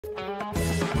Hey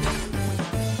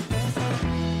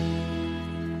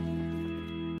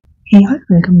all,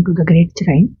 welcome to the Great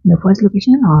Shrine, the first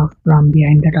location of from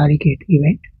behind the Torii Gate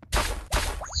event.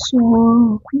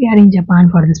 So we are in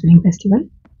Japan for the spring festival,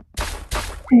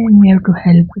 and we have to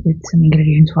help with some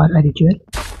ingredients for a ritual.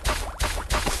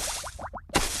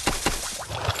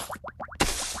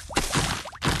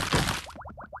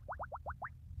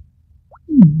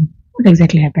 What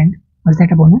exactly happened? Was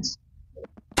that a bonus?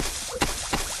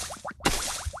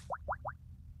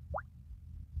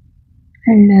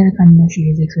 Elder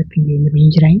Kannushi is expecting you in the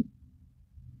main shrine.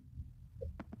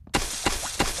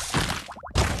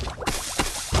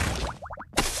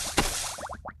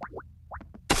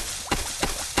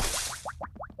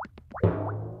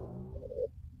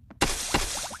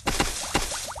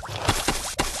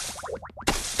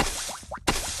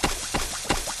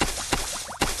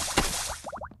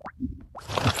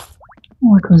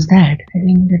 What was that? I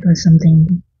think that was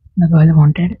something the girl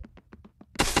wanted.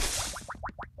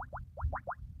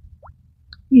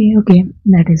 Yeah, okay,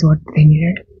 that is what they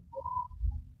needed.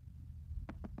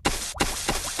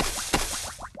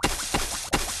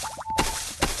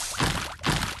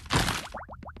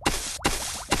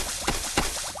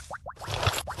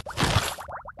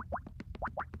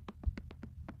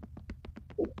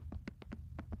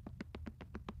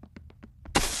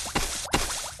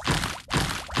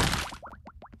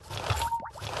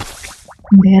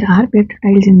 There are pet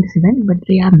tiles in this event, but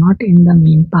they are not in the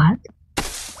main path.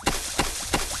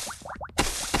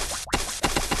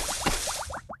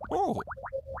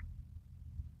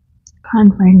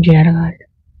 Can't find JR card.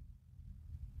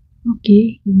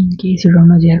 Okay, in case you don't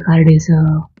know, JR card is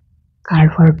a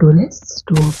card for tourists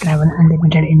to travel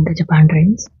unlimited in the Japan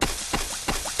trains.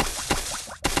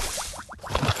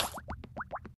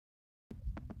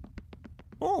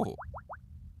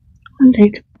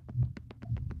 Alright.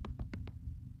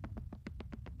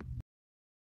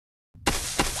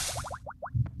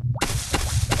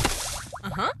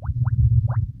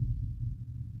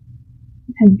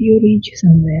 ABURAGE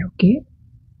somewhere, okay.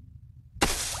 I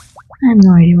have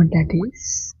no idea what that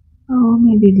is. Oh,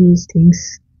 maybe these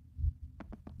things.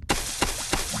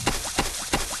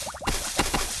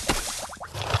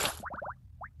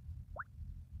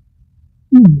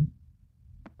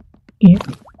 Okay,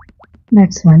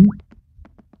 that's one.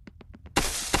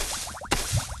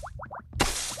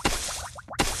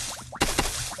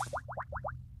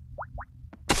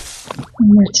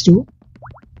 That's two.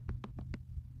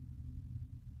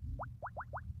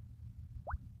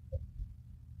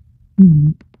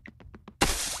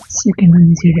 Second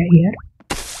one is here.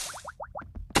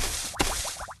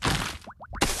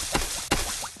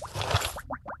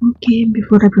 Okay,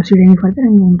 before I proceed any further,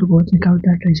 I'm going to go check out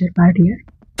the treasure part here.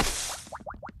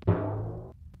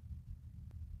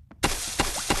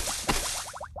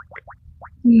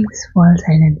 Leaves fall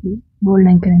silently. Gold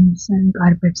anchorings and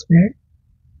carpet spread.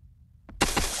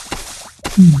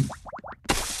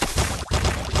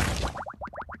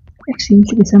 It seems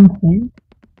to be some hint.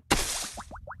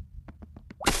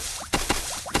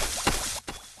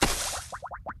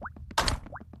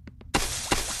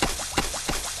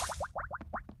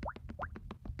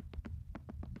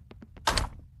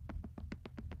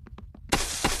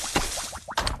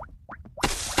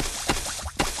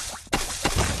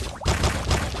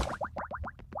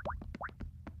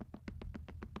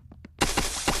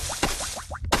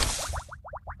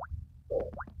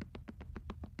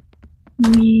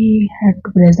 We have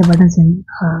to press the buttons in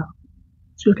a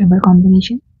suitable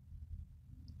combination.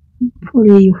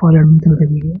 Hopefully you followed me through the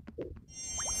video.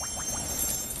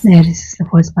 There is the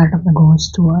first part of the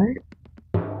ghost world.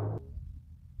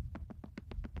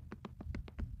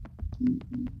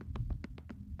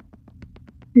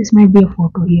 This might be a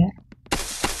photo here.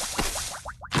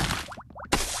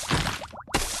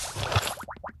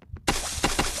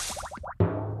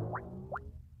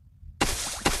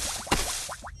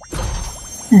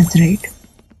 That's right.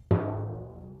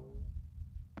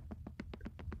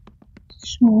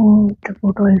 So the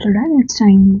photo also done, it's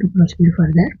time to proceed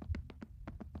further.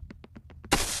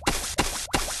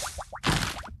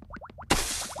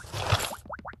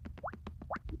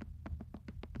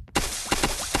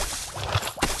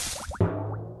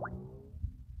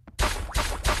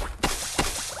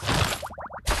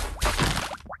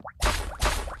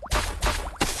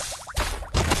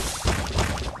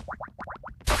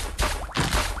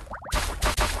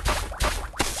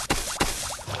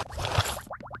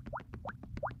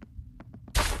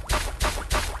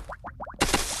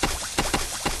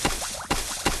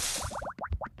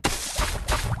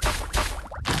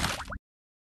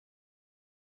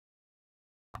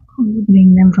 We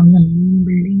bring them from the main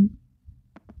building.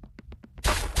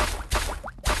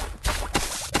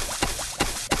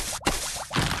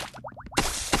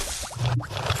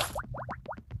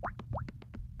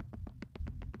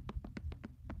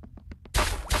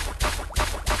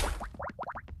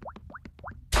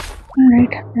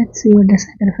 Alright, let's see what the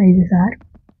sacrifices are.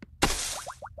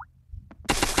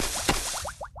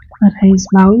 A rice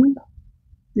bowl.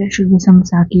 There should be some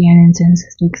sake and incense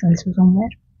sticks also somewhere.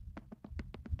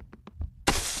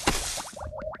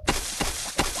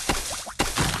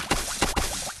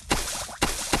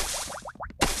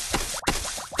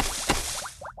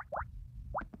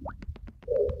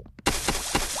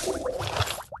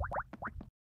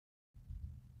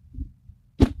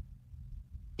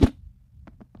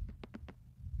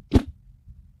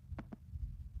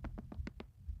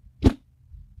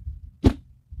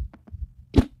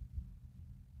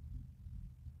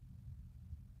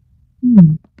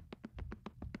 Hmm.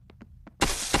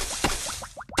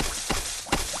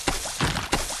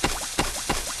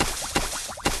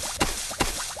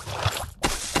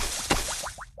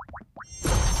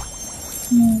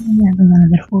 There's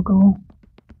another photo.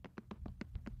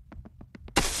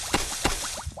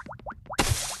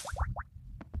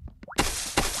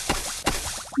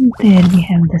 There we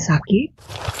have the sake,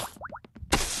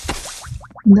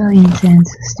 the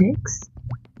incense sticks,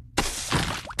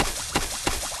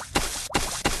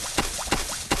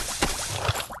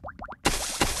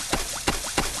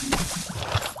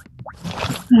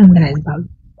 and the rice bowl.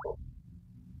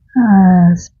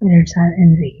 Spirits are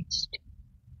enraged.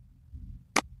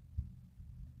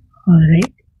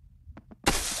 Alright.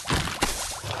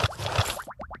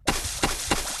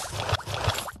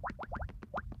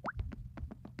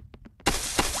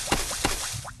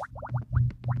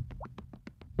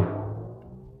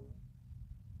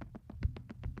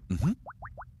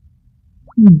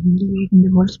 Wait in the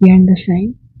walls behind the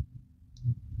shrine.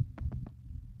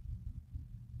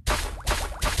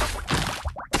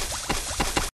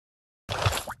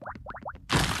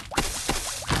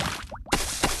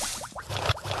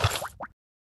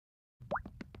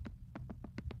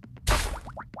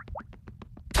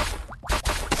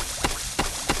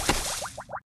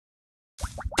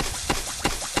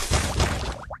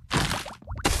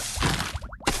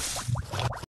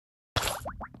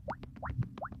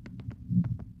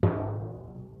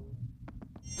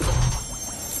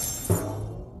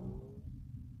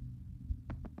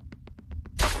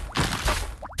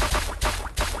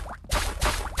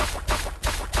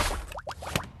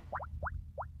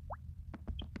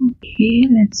 Okay,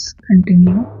 let's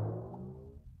continue.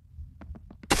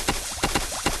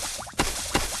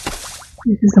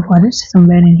 This is the forest.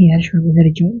 Somewhere in here should be the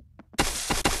ritual.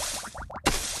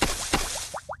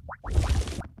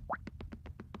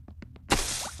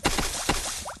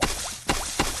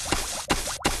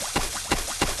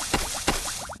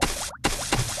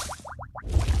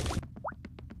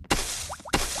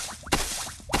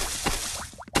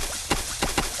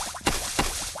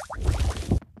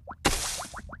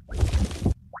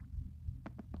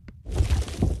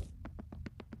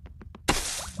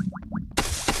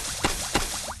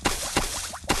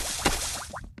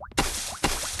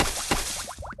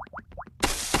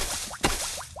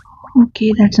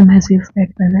 Okay, that's a massive pet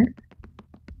puzzle.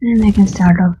 And I can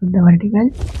start off with the vertical.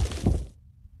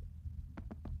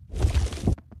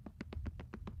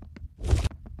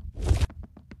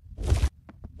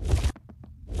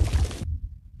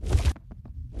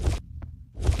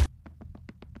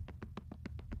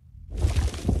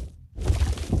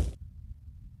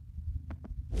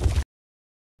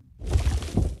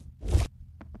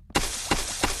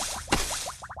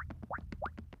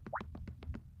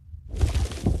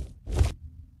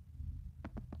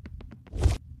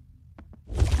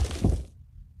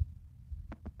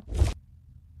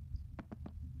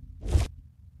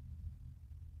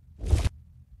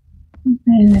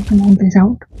 I'll have to mount this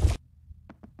out.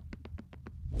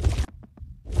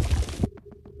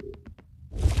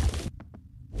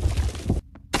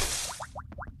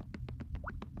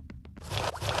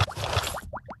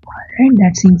 Alright,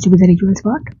 that seems to be the ritual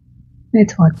spot.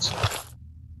 Let's watch.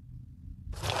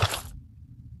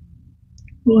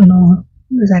 Oh no,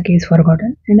 the sake is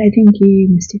forgotten, and I think he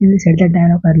mistakenly said that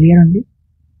dialogue earlier only.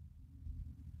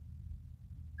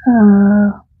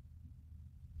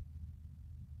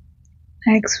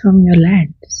 Tax from your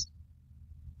lands.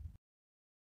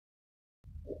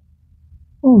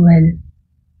 Oh well.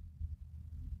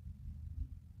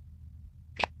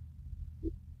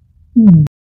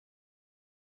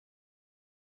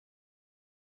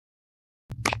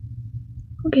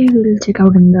 Okay, we'll check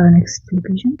out in the next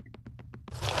location.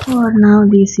 For now,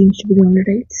 these seems to be the only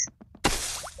rights.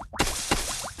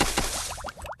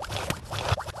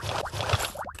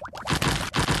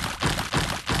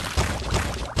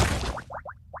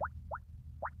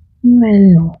 Well,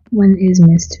 no, one is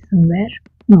missed somewhere.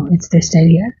 No, it's this style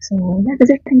here. So that is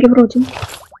it. Thank you for watching.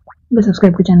 Please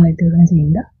subscribe to the channel like this and see you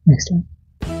in the next one.